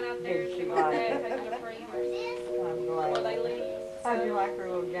gotta run that. out there and Did see she what like they it? take to the freezer I'm before glad. they leave. How'd you like her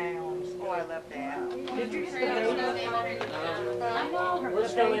little gown? Oh, I love that. Did you see Carry that that? stuff over here. I know her. We're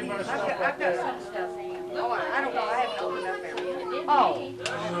still leaving our stuff I've back got there. some stuff. Oh, I don't know. I haven't opened up everything. Oh.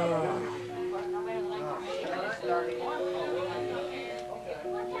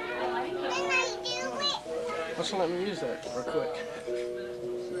 Let's let me use that real quick.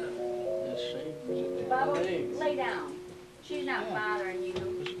 Let's see. Bubba, lay down. She's not bothering you.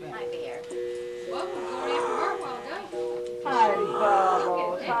 Hi, Bear. Well, we're going after work a while ago. Hi,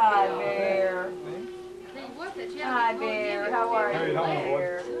 Bubbles. Hi, Bear. What's it? Hi, Bear. How are Hey, you, how are you, boy?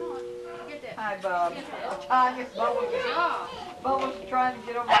 Bear? Get that. Hi, Bub. Tanya, Bubbles. job. Bubbles trying to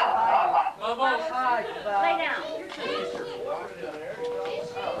get over behind you. Bubbles. Hi, Bub. Lay down.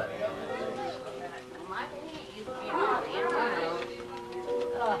 My pant, you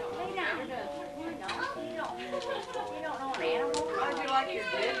lay down. You don't know an animal? How'd you like your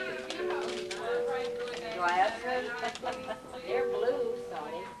dishes? Glasses? They're blue, so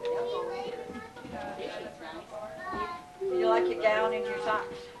they'll go with your dishes, nice. You like your gown and your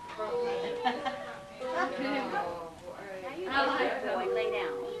socks? Now you get your boy, lay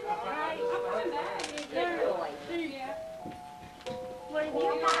down. Right? Good boy. What have you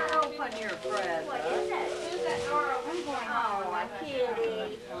got? Open your present. What is that? Who's that door open? Oh, a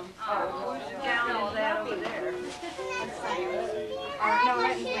kitty. Oh, whose gown is that over there? No,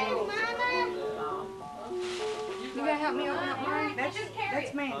 that's Mandy's. You gonna help me open up mine? That's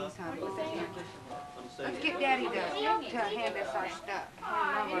Mandy's, honey. Let's get Daddy to hand us our stuff. My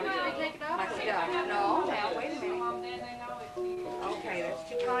stuff. No, now, wait a minute. Okay, that's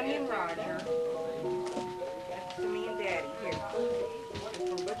to Connie and Roger. That's to me and Daddy. Here. It's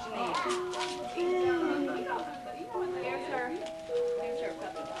from Butch and Andy. Here's her. Here's her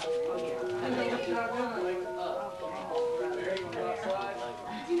puppy dog. Oh, yeah.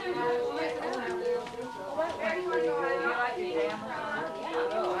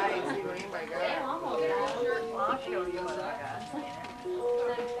 I didn't see what anybody got. I'll show you what I got.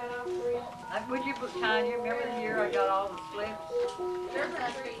 Would you put Tanya, remember the year I got all the slips?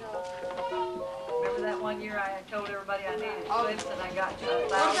 Remember that one year I told everybody I needed slips and I got What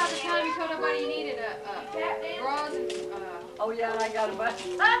about the 1,000? time you told everybody you needed bras and Oh yeah, and I got a bunch.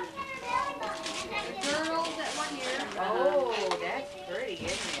 girls that one year? Oh, that's pretty,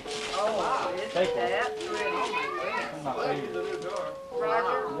 isn't it? Oh wow, isn't Take one. that pretty? Oh, my goodness. That's my favorite.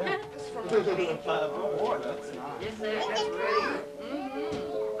 Roger, Yeah. it's from Butch and Andy. Boy, that's nice. Isn't that that's pretty?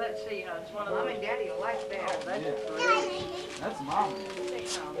 Mm-hmm. Let's see, it's one of Mom those. and Daddy will like that. Oh, that's Yeah. pretty. That's mama. I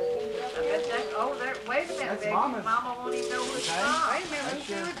bet that. Oh, there. Wait a minute, That's baby. Mama's. Mama won't even know who it's Okay. from. Wait a minute, let me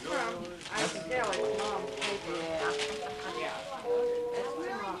see where it's from. I can tell it's Mom's paper. Yeah. Yeah. That's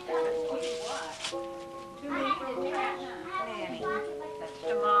my mom. To me from Nanny. That's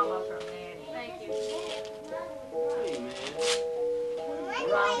to Mama from Nanny. Thank you.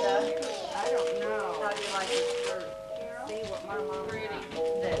 Rhonda, I don't know. how do you like this shirt? See what my mom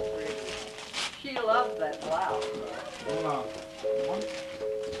That's pretty. She loves that blouse. Hold on. One?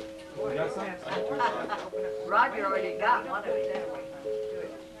 You got some? Roger already got one of it.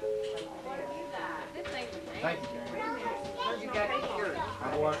 This thing's Thank you, Gary. You got your shirt.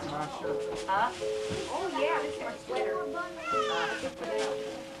 I wore it to my shirt. Huh? Oh, yeah, this is my sweater.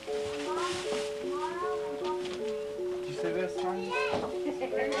 Did you see this, Tanya?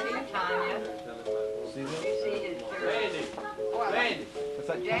 Tanya, See you this? see his shirt. Randy, Randy. What's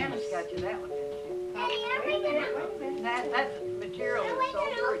that? Janice got you that one, didn't she? Wait a minute, wait a minute. That material is so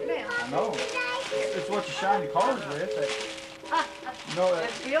pretty. I know. Here, it's what you shine your cars with. That, you know that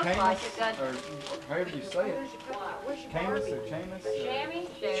It feels like Camus, it, doesn't or however you say it. Camus or Camus? Chamois?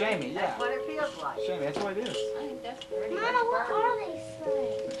 Chamois, yeah. That's what it feels like. Chamois, that's what it is. I think that's pretty. Mama, what are these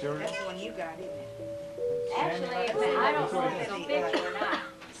things? Material. That's the one you got, isn't it? Actually, I don't know if it's a picture or not.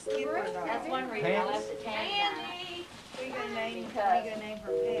 That's one reason I left the tag on it. What are you gonna name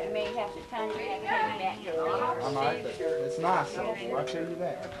her You pet? may have to contact me back to I might, but it's nice. I'll tell you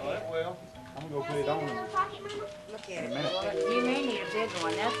that. Oh, that will. I'm gonna go put it on in Look at a it. minute. You may need a big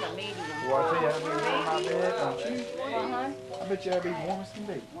one. That's a medium. Boy, I tell you, I'll be on my bed, don't you? Uh-huh. I bet you I'll be warm as can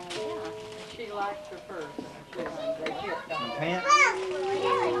be. Well, yeah. She likes her furs. And pants.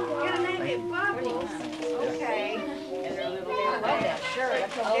 You're gonna name it Bubbles. Okay. And her little hair. I love that shirt. I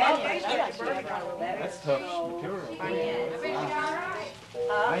told Daddy I love that shirt. That's tough material. That's nice.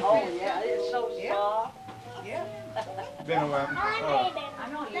 Thank Oh, you. yeah, it's so soft. Yeah. Been a while. I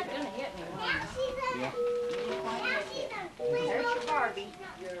know you're gonna hit me. Yeah. There's your Barbie.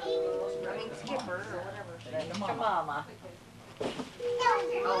 I mean Skipper or whatever. That's your mama.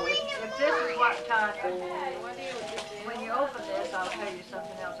 Oh, if this is what time, when you open this, I'll tell you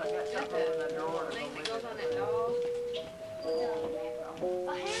something else. I've got something in the drawer.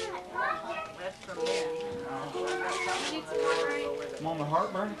 That's from me. I'm on the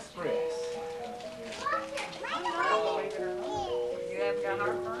Heartburn Express. You haven't got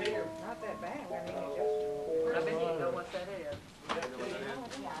heartburn? Not that bad. I mean, it just. I bet you know what that is.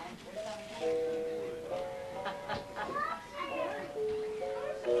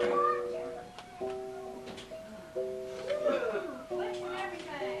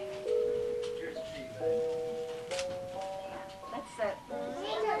 That's that.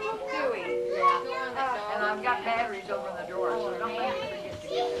 Dewey. Yeah. And I've got batteries over in the drawer, so don't let me forget to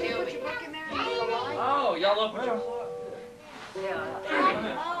get You put your book in there? Oh, y'all opened your them. Yeah.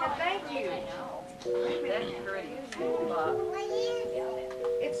 And thank you. That's pretty.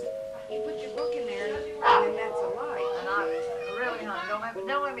 It's, you put your book in there and then that's a light. And I really, honey,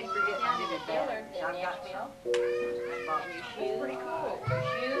 don't let me forget to give it back. I've got some. I bought me shoes. Pretty cool.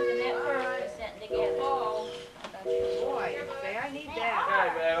 Shoes and that fur are sitting together. Boy, say I need that. Hey,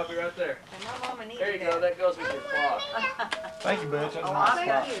 man, I'll be right there. And my mama needs There you that. go, that goes with your clock. Thank you, Butch. That's Oh, nice.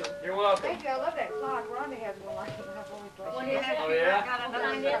 thank you. You're welcome. Thank you. I love that clock. Rhonda has one like that. I've always What liked is it. it? Oh, yeah? I got What another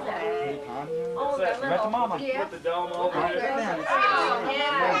kind is that? Hey, Tanya. Oh, the That's Met the little. mama. Yeah. Put the dome over Put it. that down. Oh,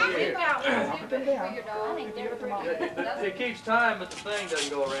 yeah. Here. Put that down. I think they're pretty. It keeps time, but the thing doesn't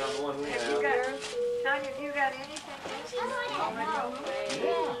go around the one we Have you have. got, Tanya, have you got anything else?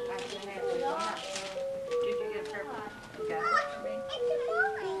 Did you get a pair? Okay.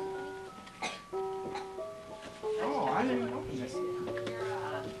 Oh, I didn't even open this.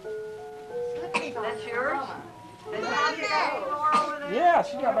 That's yours? Then have you got any more over there? Yeah,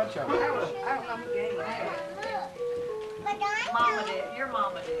 she got a bunch of them. I don't know who gave me that. Mama did, your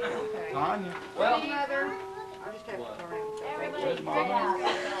mama did. Okay. Tanya. Well, Mother, I'll just have to go around. Where's mama?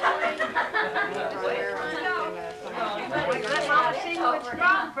 Wait, let mama see what's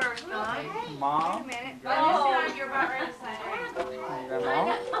wrong first, huh? Wait a Mom. minute. Oh, you're about ready to say. You got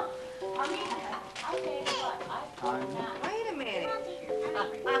mom? Tanya. Wait a minute.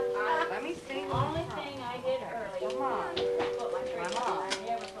 Let me see. Only thing I did early. Come on. Put my tree up. I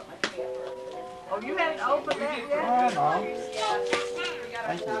never put my tree up early. Oh, you haven't opened that yet? Oh, mom.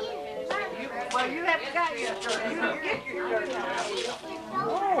 Thank you. Well, you haven't got your shirt. You don't get your shirt now. Oh.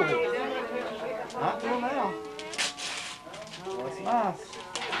 Not till now. Well, it's nice.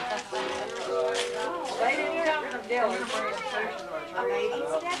 They didn't come from Delaware. A lady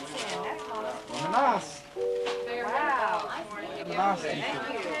steps in. That's all. Well, nice. Wow. Nice. Thank you.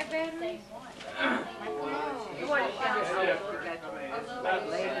 What is that?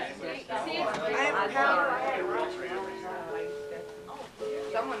 I have power.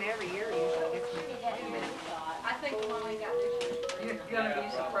 Someone every year usually gets me. I think the one we got this year. You're gonna be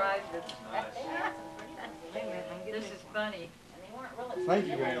surprised. Wait a minute, I'm getting This is funny. Thank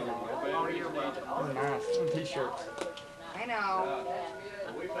you very much. Oh, you're welcome. They're nice. Some t-shirts. I know.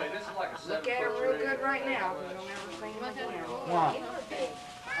 we pay, this is like a 7-foot Look at her real tree. good right now, because you'll never see them again. Why?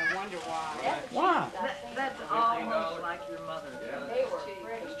 I wonder why. Why? That's almost like your mother.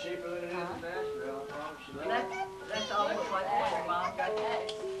 It's cheaper than it is in Nashville, I promise you that. That's almost like what your mom got.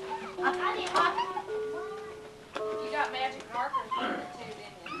 You got magic markers for it too,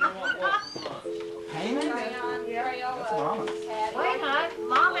 didn't you? You want what? Painting? Crayon, That's Crayola. mama's. Wait, hon,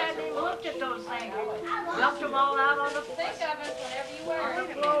 Mom hasn't even looked at those things. Dumped them all out on the Think of us whenever you wear on it.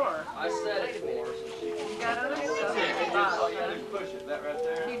 the floor. I said it for her, so she can. You got other stuff All in the you box, do huh? is push it, that right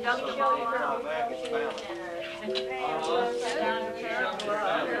there. You dumped them all out. Back, it's balanced. Down to Carol's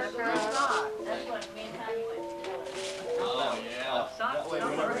glove. It's not. That's what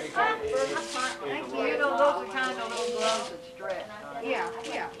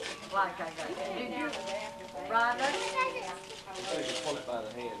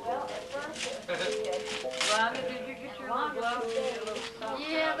Tanya, did you get your little gloves? Your little socks?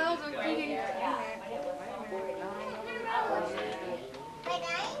 Yeah, those are cute.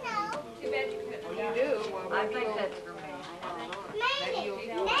 Too bad you couldn't. You do. Well, I think that's for me. maybe you'll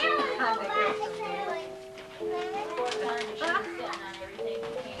I think it's for me. Poor Tanya, she's sitting on everything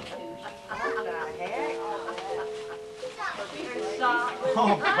she came to. What the heck? There's socks.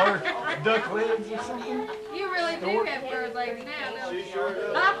 Oh, bird, duck legs or something? You really do have bird legs now, don't you? She sure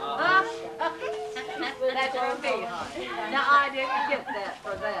does. That's for me, honey. Now, I didn't get that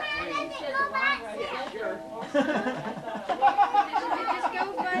for that reason. Yeah, sure. It just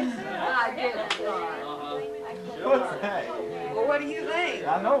goes by itself. I didn't, sorry. What's that? Well, what do you think? I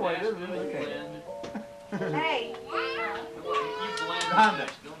know what it is. Look at it. Hey, Kinda.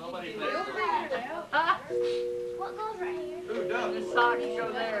 Nobody You'll plays. figure it out. What goes right here? Who does? The socks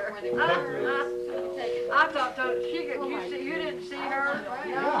go there. I thought she could, you didn't see her?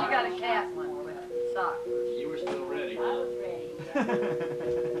 She got a cat one with socks. You were still ready. I was ready.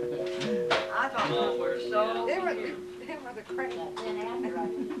 I thought those were so they were cute. the crazy. Then after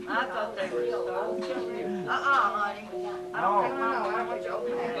I thought they were so cute. Honey. I don't No, I don't want you to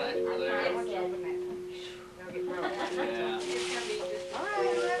open that. Thanks for I that. don't want you to open that. They'll get broken. Yeah. All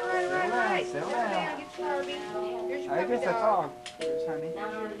right. Sit Sit down. down, get your Barbie. Here's your I puppy guess that's dog. all. Here's honey. not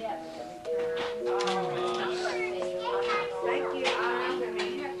only that, but Thank you. You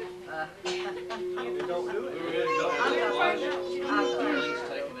have to. It don't do it. We were gonna go I'm to the not wash. taking Everything's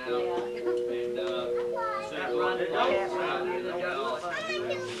taken out. And, so go on the cat outside one. and then go.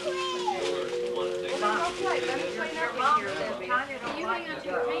 Don't play. Let me clean Your up mom in here a says little bit. Tanya don't You like hang to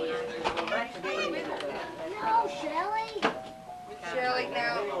out go. your hand. That's pretty good. No, Shelly. Shelley,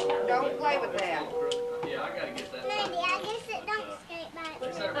 now, don't play with that. Yeah, I gotta get that. Maybe I guess it don't skate back.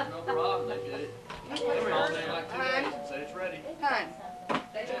 They said it was no problem, they did it. They called me like 2 days and said it's ready. Hun,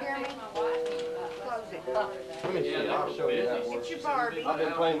 did you hear me? Close it. Let me see, Yeah, I'll show you that busy. one. Get your Barbie. I've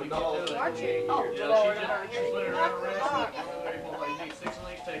been playing with dogs. Watch it. Oh, Yeah, Lord. she put it around the rest of it. You need 6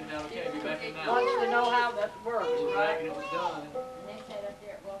 links taken out, okay, be back in now. Wants to know how that works, It was back right? and it was done. and they said up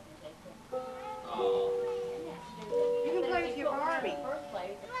there at Wilson, they said, Oh. You can play with your Barbie. first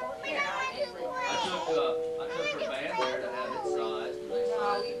place, of course, I took her band there to have it sized, and they No,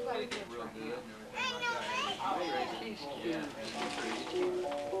 sized you it, play made with it your real good and everything like that. She's Yeah, cute.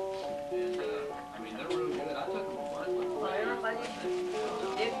 and I mean, they're real good. I took them to my Well, everybody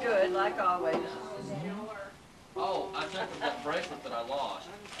did good, like always. Oh, I took that bracelet that I lost.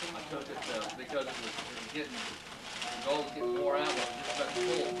 I took it because it was getting, the gold was getting wore out, but it was just about to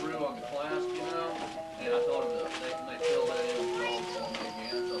pull through on the clasp, you know? And I told them that they fill that in with gold for me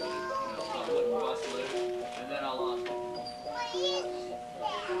again, so that it, so it wouldn't bust loose. And then I lost it. It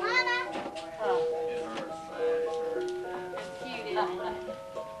hurts bad, it hurts. Cute, isn't it?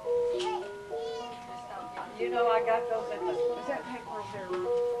 You know, I got those at the, Does that take over there?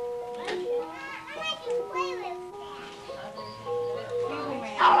 Excuse me,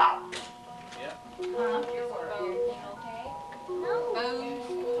 ma'am. Yep.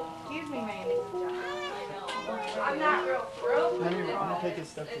 Excuse me, Mandy. I'm not real thrilled with Honey, it. I'm gonna take his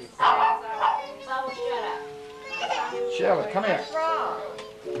stuff to you. Bubba, shut up. Shelley, come here. that's right.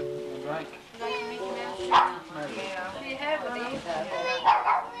 Right. Like Mickey Mouse. Yeah. She had with these.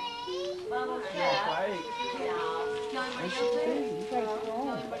 Bubba, shut up. Wait. Kill anybody Yes, else you there? do. You guys go Kill on.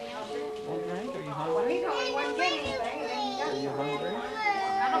 anybody else there? Want a drink? Are you Well, hungry? he told me he wasn't getting anything, and then he got Are you some. hungry?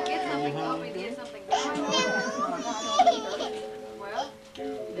 I don't get something, I'll be get something. Well,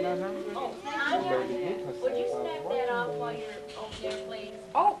 You're not hungry? Tanya, would you snap that off while you're over there, please?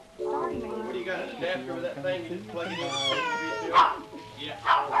 Oh, sorry, man. What do you got, an adapter with that thing you can plug it in? Yeah.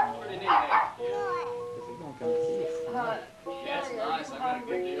 Pretty neat, eh? Yeah, it's nice. I got a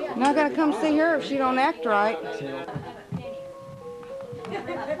good deal. Not gonna come see her if she don't act right. It's like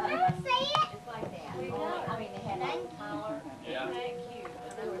that. I mean, they had like collar. Yeah.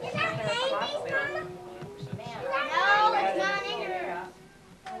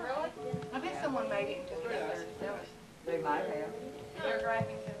 I bet someone made it into the third. They might have. they're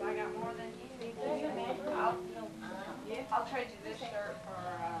griping because I got more than you. I'll trade you this shirt for,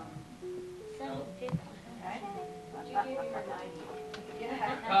 $7.50. did you give your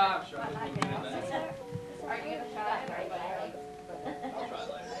I'm sure this will get in there. Are you gonna try it or what? I'll try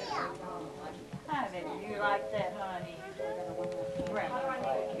it later. Honey, you like that, honey? Grandma. What do I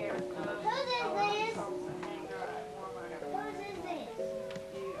need to carry?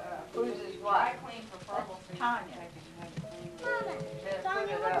 Whose is Dry what? clean for purple. Tanya. Just put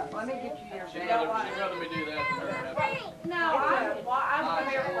it up. Let me get you your She'd bag. rather me do that than her have No, I'm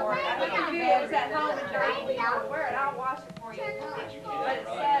here for it. I think if you was at home and dirty, you would wear it, I'll wash it for you. But you But can't, it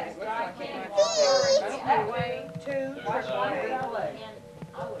right? says dry clean. Wayne. Two. Watch one And big leg.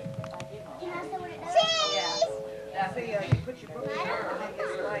 I would, if I did all Can I that. say what it does? Yeah. See, you put your book in there, and then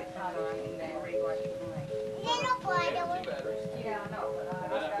this light comes on, and then read what you like. Little boy, don't Two batteries. Yeah, I know, but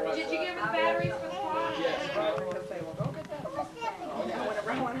I. Did you give us batteries for the clock? He'll say, well, go get that.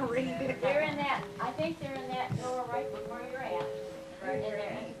 Whenever I want to read it. They're in that, I think they're in that door right where you're at. Right And there.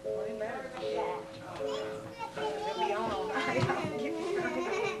 they're Well, it matters. back. They'll be on all night. I'll get you started.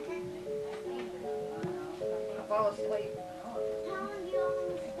 I fall asleep. How long do you want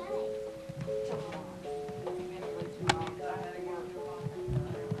me to stay?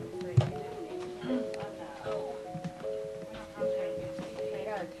 They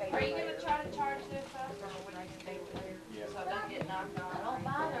gotta take Are you it gonna later. try to charge this up? So it doesn't get knocked off? Don't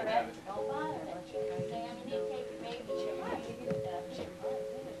bother it, don't bother it. Sam, you need to take your baby chair.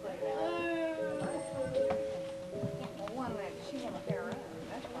 Put it out. Well, one leg, she wanna pair up.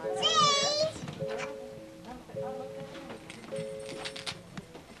 That's fine.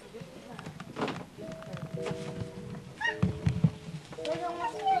 We're gonna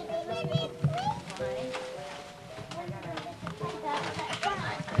watch the baby.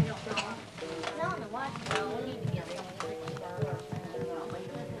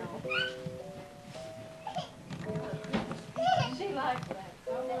 She likes that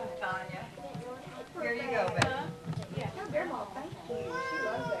so much. Tanya. Here you go, baby. Grandma, thank you. She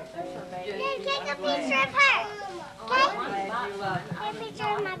loves that. That's her baby. Here, take a picture of her. I'm glad you love it. Take a picture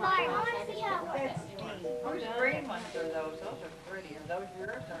of my bar. I want to see how it looks. That's me. Whose green ones are those? Those are pretty. Are those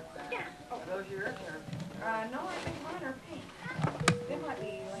yours or? Are those yours or? No, I think mine are pink. They might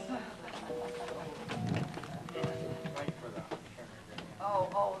be Elena.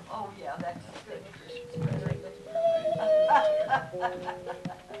 Oh, yeah, that's good.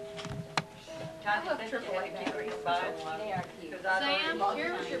 Tanya said she had to keep buying one. They are cute. 'Cause I know Sam, she lost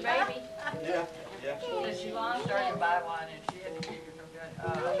here's it. your baby. Yeah, yeah. She said she started to buy one and she had to keep it from good.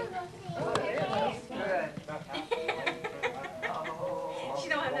 Oh, there it is. Good. Oh. She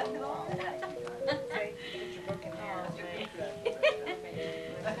don't have nothing on. Say, put your book in there.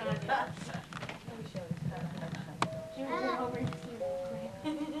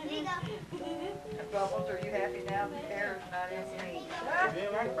 Bubbles, are you happy now that Bear's not in here? Yeah,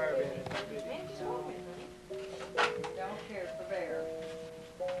 like Barbie. Don't care for Bear.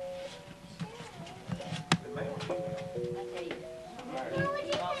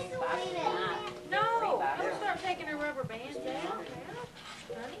 No, don't start taking her rubber bands out.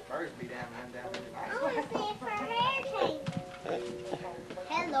 Birds be down and down there. I want to see it for hair tape.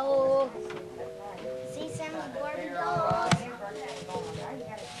 Hello. See some Barbie dolls.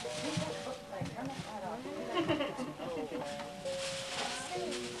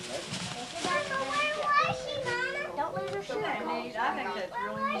 Mama, where was she, Mama? Don't lose her So shoe. neat. I think that's Where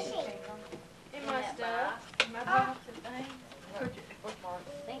really was neat. she? In my stuff, my box and things. I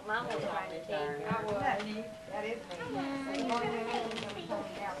think Mom was trying to take her. I was. That is me.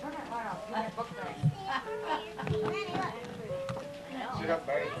 Turn that light off. Give me that book back. Granny, look. She got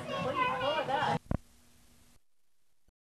buried from that.